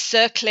where we're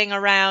circling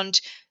around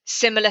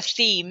similar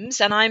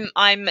themes. And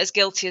I'm as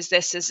guilty as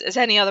this as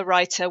any other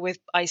writer with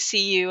I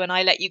See You and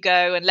I Let You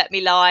Go and Let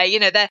Me Lie.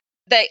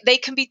 They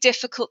can be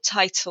difficult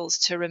titles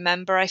to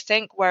remember, I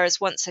think. Whereas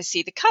once I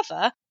see the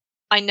cover,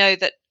 I know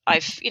that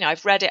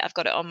I've read it, I've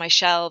got it on my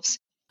shelves.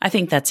 I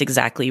think that's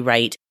exactly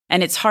right.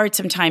 And it's hard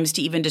sometimes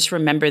to even just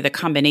remember the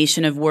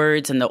combination of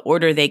words and the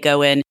order they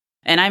go in.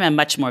 And I'm a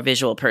much more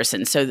visual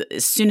person. So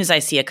as soon as I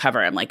see a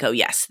cover, I'm like, oh,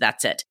 yes,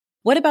 that's it.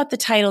 What about the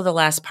title, The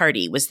Last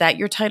Party? Was that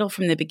your title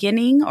from the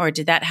beginning, or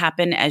did that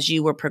happen as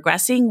you were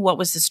progressing? What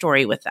was the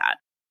story with that?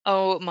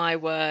 Oh my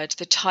word,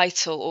 the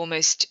title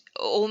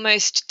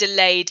almost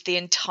delayed the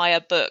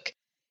entire book.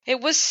 It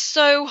was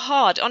so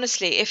hard.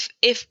 Honestly,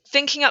 if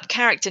thinking up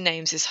character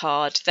names is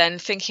hard, then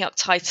thinking up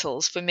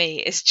titles for me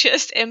is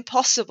just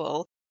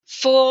impossible.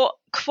 For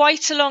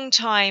quite a long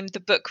time, the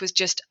book was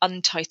just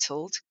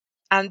untitled.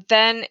 And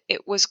then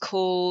it was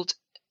called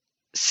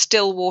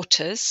Still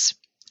Waters,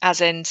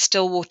 as in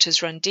Still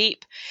Waters Run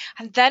Deep.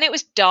 And then it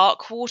was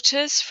Dark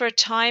Waters for a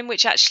time,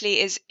 which actually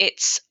is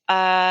its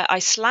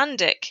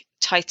Icelandic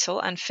title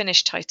and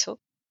Finnish title.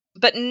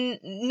 But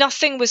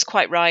nothing was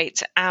quite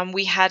right. And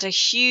we had a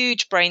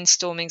huge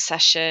brainstorming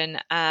session.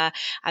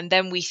 And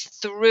then we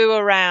threw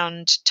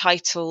around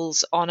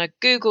titles on a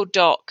Google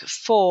Doc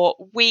for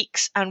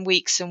weeks and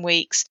weeks and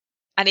weeks.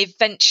 And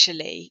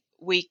eventually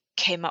we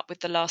came up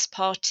with The Last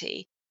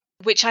Party,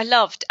 which I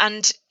loved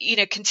and,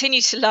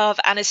 continue to love.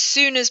 And as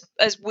soon as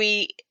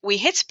we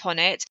hit upon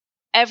it,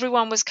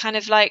 everyone was kind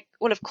of like,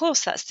 well, of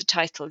course, that's the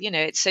title.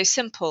 It's so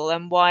simple.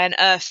 And why on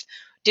earth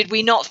did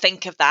we not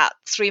think of that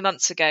 3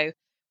 months ago?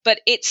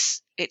 But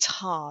it's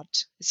hard.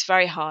 It's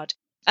very hard.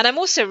 And I'm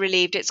also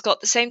relieved it's got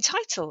the same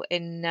title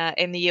in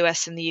the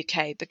US and the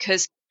UK,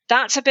 because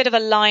that's a bit of a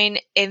line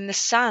in the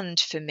sand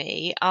for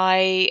me.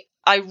 I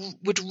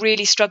would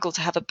really struggle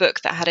to have a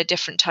book that had a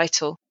different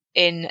title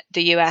in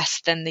the US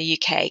than the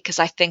UK, because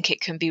I think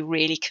it can be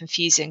really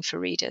confusing for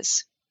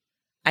readers.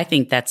 I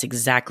think that's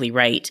exactly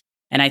right.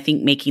 And I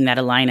think making that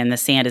a line in the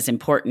sand is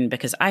important,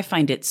 because I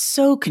find it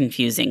so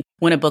confusing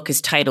when a book is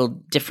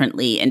titled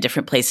differently in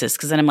different places.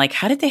 Because then I'm like,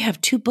 how did they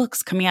have 2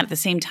 books coming out at the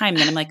same time?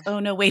 And then I'm like,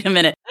 oh, no, wait a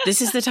minute.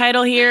 This is the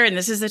title here and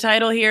this is the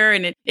title here.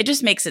 And it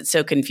just makes it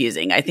so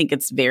confusing. I think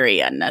it's very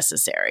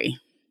unnecessary.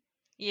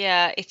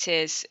 Yeah, it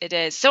is. It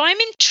is. So I'm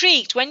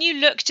intrigued. When you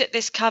looked at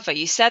this cover,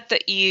 you said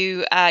that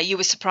you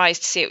were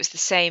surprised to see it was the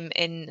same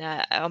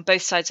on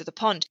both sides of the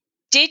pond.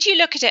 Did you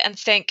look at it and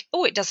think,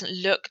 oh, it doesn't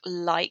look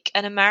like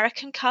an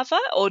American cover?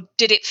 Or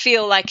did it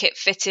feel like it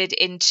fitted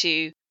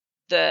into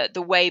the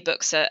way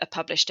books are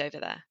published over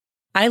there?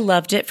 I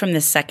loved it from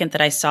the second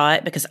that I saw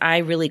it, because I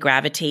really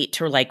gravitate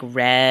to like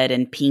red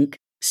and pink.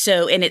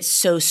 And it's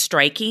so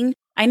striking.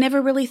 I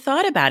never really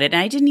thought about it.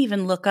 And I didn't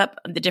even look up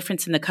the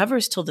difference in the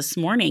covers till this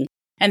morning.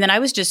 And then I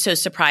was just so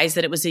surprised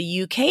that it was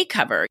a UK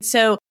cover.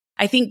 So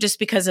I think just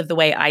because of the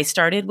way I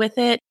started with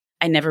it,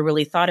 I never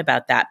really thought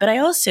about that. But I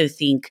also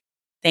think,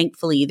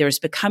 thankfully, there's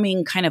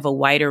becoming kind of a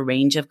wider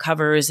range of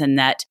covers, and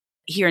that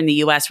here in the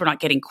US, we're not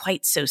getting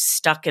quite so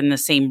stuck in the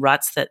same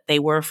ruts that they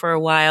were for a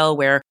while,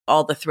 where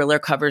all the thriller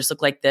covers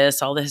look like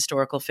this, all the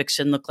historical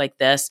fiction look like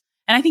this.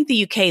 And I think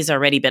the UK has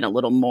already been a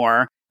little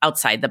more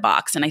outside the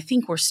box. And I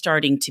think we're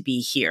starting to be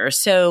here.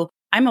 So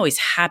I'm always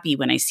happy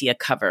when I see a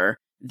cover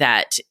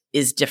that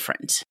is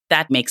different.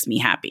 That makes me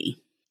happy.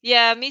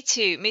 Yeah, me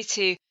too. Me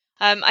too.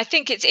 I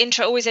think it's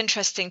always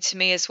interesting to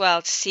me as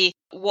well to see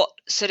what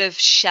sort of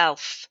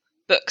shelf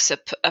books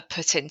are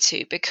put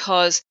into,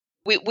 because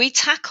we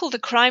tackle the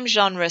crime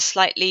genre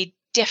slightly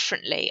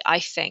differently, I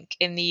think,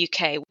 in the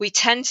UK. We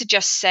tend to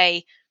just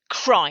say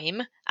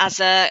crime as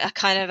a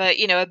kind of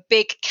a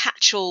big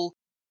catch-all,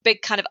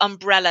 big kind of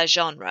umbrella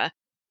genre.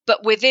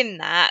 But within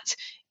that,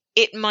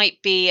 it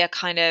might be a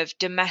kind of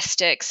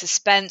domestic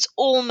suspense,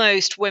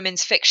 almost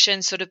women's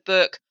fiction sort of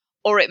book,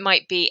 or it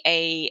might be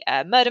a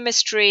murder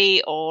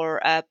mystery, or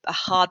a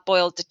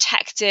hard-boiled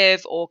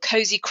detective, or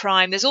cozy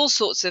crime. There's all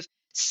sorts of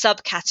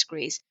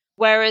subcategories.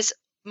 Whereas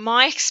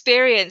my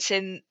experience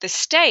in the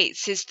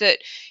States is that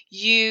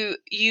you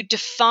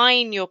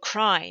define your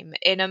crime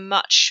in a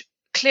much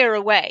clearer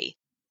way.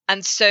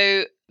 And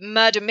so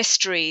murder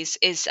mysteries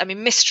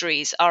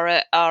mysteries are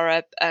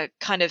a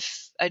kind of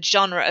a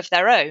genre of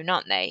their own,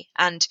 aren't they?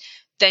 And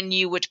then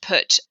you would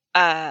put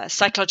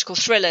psychological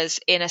thrillers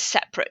in a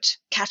separate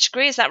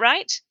category. Is that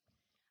right?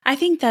 I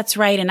think that's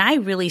right. And I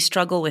really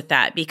struggle with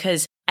that,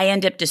 because I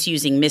end up just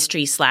using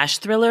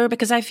mystery/thriller,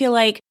 because I feel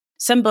like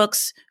some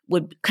books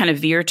would kind of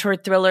veer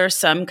toward thriller,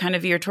 some kind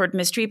of veer toward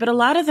mystery, but a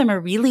lot of them are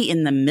really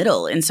in the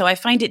middle. And so I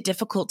find it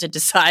difficult to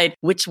decide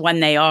which one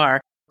they are.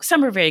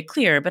 Some are very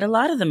clear, but a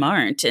lot of them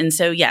aren't. And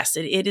so, yes,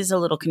 it is a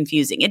little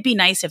confusing. It'd be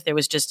nice if there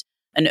was just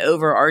an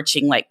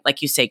overarching,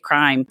 like you say,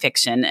 crime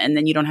fiction, and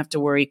then you don't have to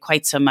worry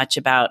quite so much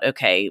about,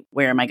 okay,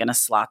 where am I going to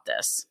slot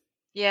this?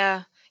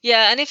 Yeah.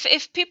 Yeah, and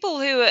if people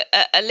who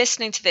are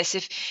listening to this,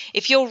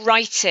 if you're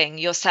writing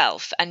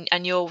yourself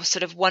and you're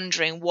sort of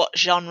wondering what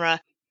genre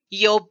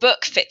your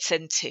book fits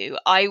into,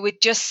 I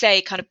would just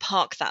say kind of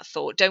park that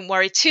thought. Don't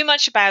worry too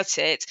much about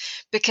it,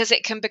 because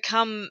it can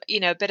become,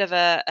 a bit of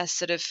a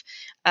sort of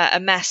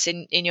a mess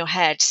in your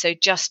head. So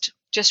just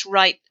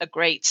write a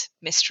great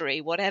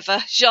mystery,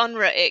 whatever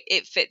genre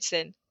it fits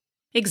in.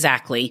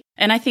 Exactly.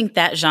 And I think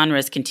that genre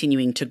is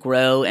continuing to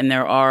grow, and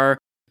there are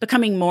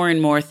becoming more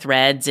and more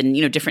threads and,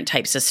 different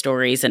types of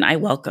stories. And I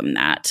welcome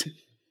that.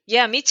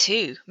 Yeah, me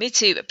too. Me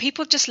too.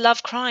 People just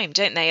love crime,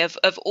 don't they? Of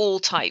all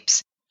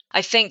types.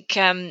 I think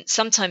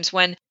sometimes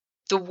when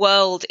the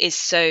world is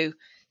so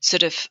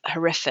sort of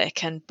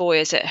horrific, and boy,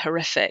 is it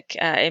horrific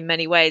in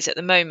many ways at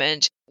the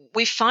moment.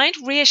 We find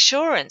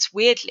reassurance,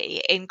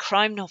 weirdly, in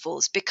crime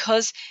novels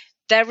because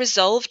they're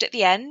resolved at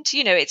the end.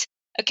 You know, it's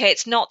okay,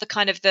 it's not the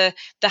kind of the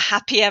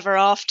happy ever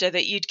after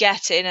that you'd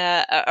get in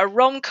a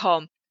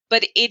rom-com,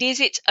 but it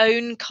is its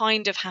own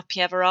kind of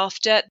happy ever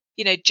after.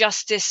 You know,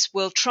 justice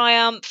will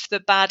triumph, the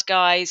bad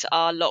guys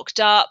are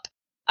locked up,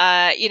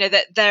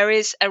 that there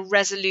is a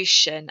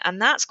resolution. And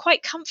that's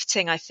quite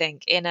comforting, I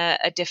think, in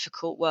a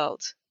difficult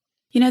world.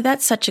 You know,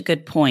 that's such a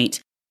good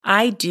point.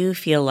 I do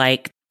feel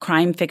like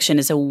crime fiction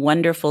is a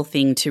wonderful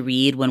thing to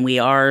read when we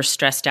are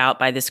stressed out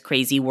by this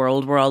crazy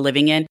world we're all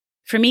living in.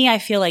 For me, I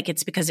feel like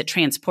it's because it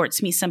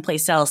transports me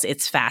someplace else.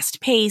 It's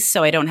fast paced,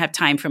 so I don't have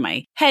time for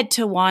my head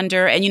to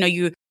wander. And,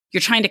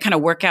 you're trying to kind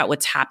of work out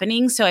what's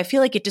happening. So I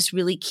feel like it just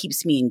really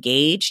keeps me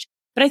engaged.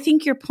 But I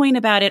think your point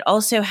about it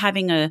also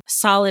having a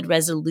solid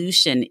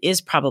resolution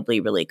is probably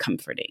really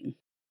comforting.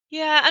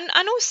 Yeah.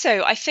 And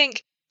also, I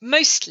think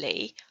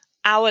mostly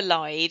our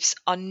lives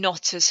are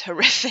not as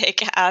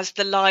horrific as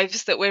the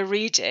lives that we're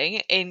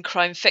reading in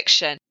crime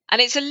fiction.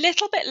 And it's a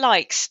little bit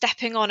like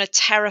stepping on a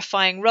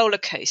terrifying roller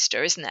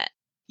coaster, isn't it?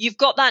 You've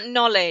got that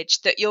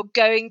knowledge that you're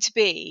going to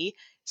be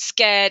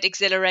scared,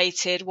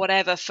 exhilarated,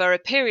 whatever, for a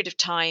period of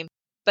time.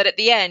 But at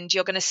the end,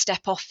 you're going to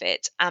step off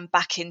it and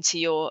back into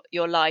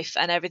your life,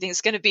 and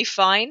everything's going to be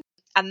fine.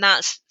 And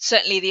that's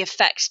certainly the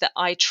effect that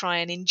I try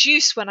and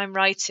induce when I'm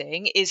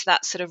writing, is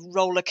that sort of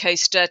roller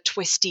coaster,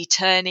 twisty,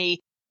 turny,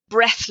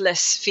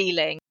 breathless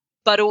feeling,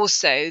 but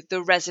also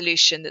the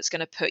resolution that's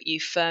going to put you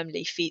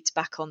firmly feet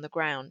back on the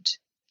ground.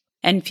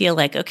 And feel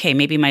like, okay,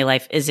 maybe my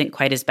life isn't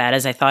quite as bad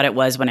as I thought it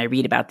was when I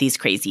read about these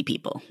crazy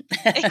people.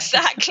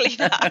 Exactly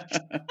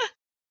that.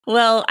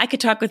 Well, I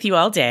could talk with you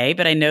all day,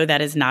 but I know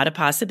that is not a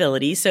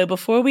possibility. So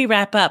before we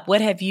wrap up,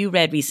 what have you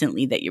read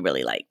recently that you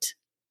really liked?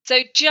 So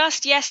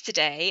just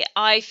yesterday,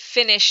 I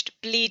finished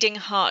Bleeding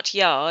Heart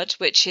Yard,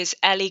 which is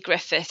Ellie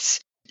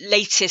Griffith's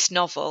latest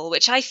novel,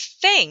 which I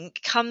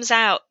think comes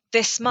out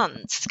this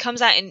month. It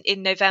comes out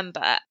in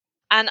November.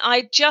 And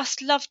I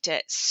just loved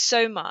it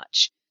so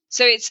much.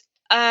 So it's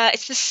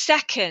the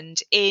second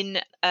in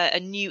a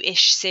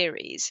new-ish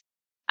series.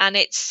 And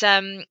it's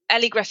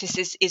Ellie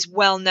Griffiths is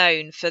well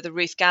known for the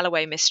Ruth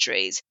Galloway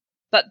mysteries.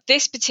 But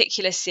this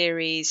particular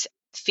series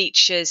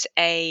features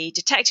a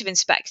detective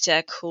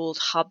inspector called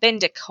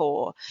Harbinder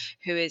Kaur,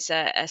 who is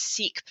a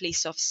Sikh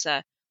police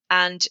officer.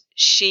 And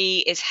she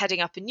is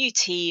heading up a new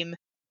team.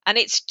 And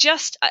it's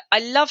just, I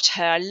loved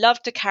her. I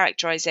loved the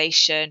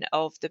characterization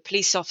of the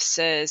police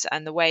officers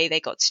and the way they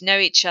got to know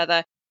each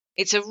other.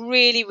 It's a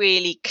really,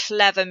 really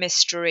clever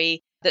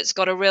mystery that's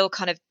got a real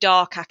kind of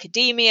dark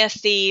academia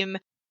theme.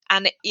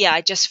 And yeah,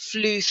 I just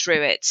flew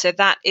through it. So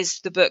that is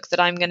the book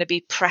that I'm going to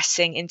be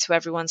pressing into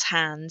everyone's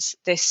hands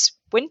this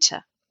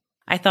winter.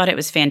 I thought it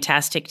was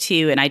fantastic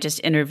too. And I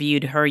just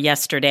interviewed her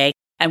yesterday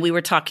and we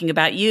were talking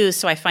about you.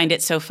 So I find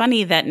it so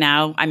funny that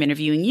now I'm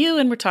interviewing you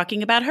and we're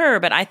talking about her.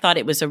 But I thought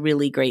it was a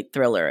really great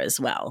thriller as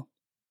well.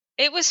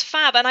 It was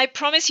fab. And I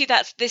promise you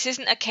that this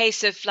isn't a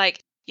case of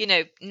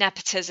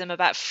nepotism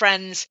about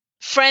friends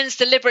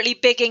deliberately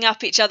bigging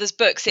up each other's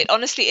books. It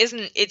honestly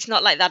isn't. It's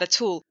not like that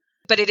at all.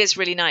 But it is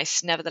really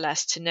nice,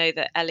 nevertheless, to know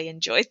that Ellie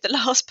enjoyed The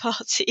Last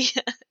Party.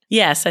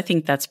 Yes, I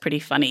think that's pretty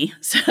funny.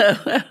 So,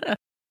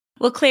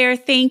 well, Claire,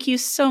 thank you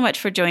so much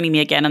for joining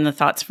me again on the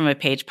Thoughts from a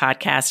Page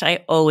podcast.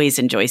 I always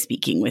enjoy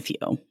speaking with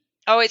you.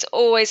 Oh, it's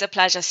always a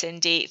pleasure,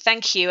 Cindy.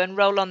 Thank you, and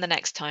roll on the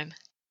next time.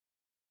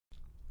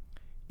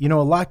 A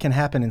lot can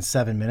happen in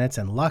 7 minutes,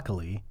 and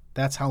luckily,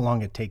 that's how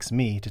long it takes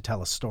me to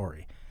tell a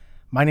story.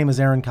 My name is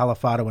Aaron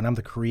Califato, and I'm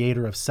the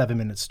creator of 7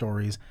 Minute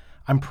Stories.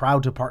 I'm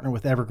proud to partner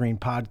with Evergreen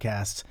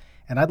Podcasts,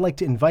 and I'd like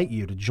to invite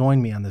you to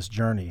join me on this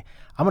journey.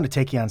 I'm going to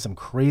take you on some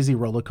crazy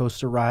roller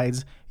coaster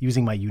rides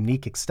using my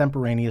unique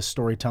extemporaneous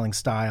storytelling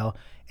style,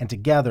 and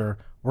together,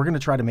 we're going to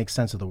try to make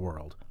sense of the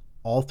world,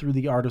 all through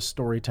the art of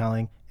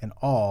storytelling, and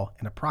all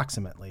in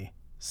approximately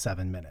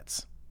 7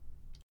 minutes.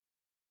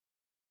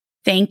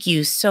 Thank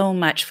you so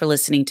much for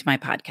listening to my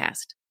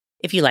podcast.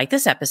 If you like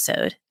this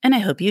episode, and I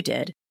hope you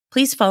did,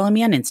 please follow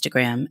me on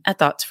Instagram at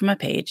Thoughts from a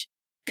Page.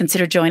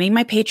 Consider joining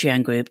my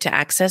Patreon group to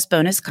access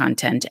bonus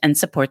content and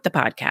support the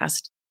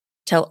podcast.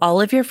 Tell all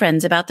of your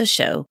friends about the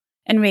show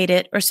and rate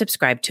it or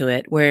subscribe to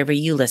it wherever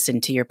you listen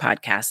to your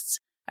podcasts.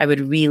 I would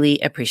really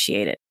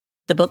appreciate it.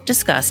 The book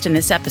discussed in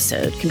this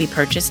episode can be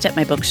purchased at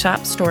my bookshop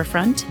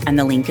storefront, and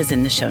the link is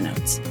in the show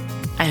notes.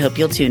 I hope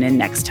you'll tune in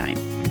next time.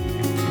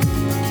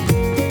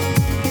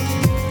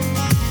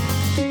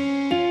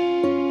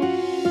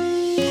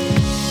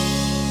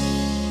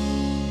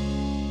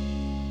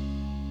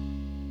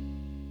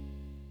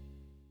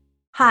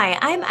 Hi,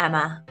 I'm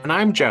Emma. And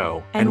I'm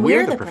Joe. And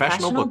we're the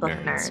Professional Book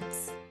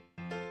Nerds.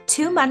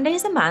 2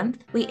 Mondays a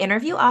month, we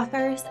interview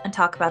authors and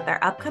talk about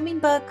their upcoming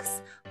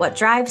books, what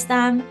drives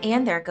them,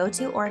 and their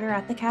go-to order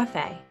at the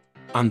cafe.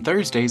 On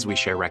Thursdays, we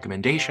share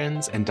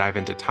recommendations and dive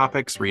into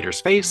topics readers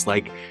face,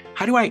 like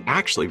how do I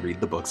actually read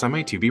the books on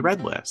my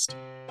to-be-read list?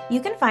 You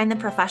can find the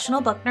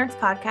Professional Book Nerds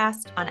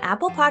podcast on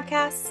Apple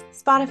Podcasts,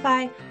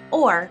 Spotify,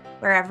 or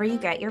wherever you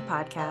get your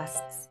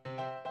podcasts.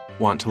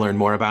 Want to learn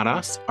more about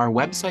us? Our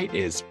website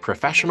is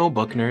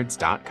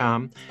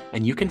professionalbooknerds.com,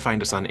 and you can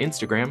find us on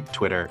Instagram,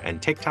 Twitter,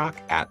 and TikTok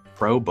at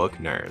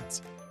ProBookNerds.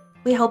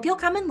 We hope you'll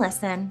come and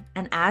listen,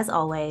 and as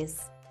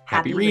always,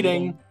 Happy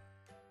reading.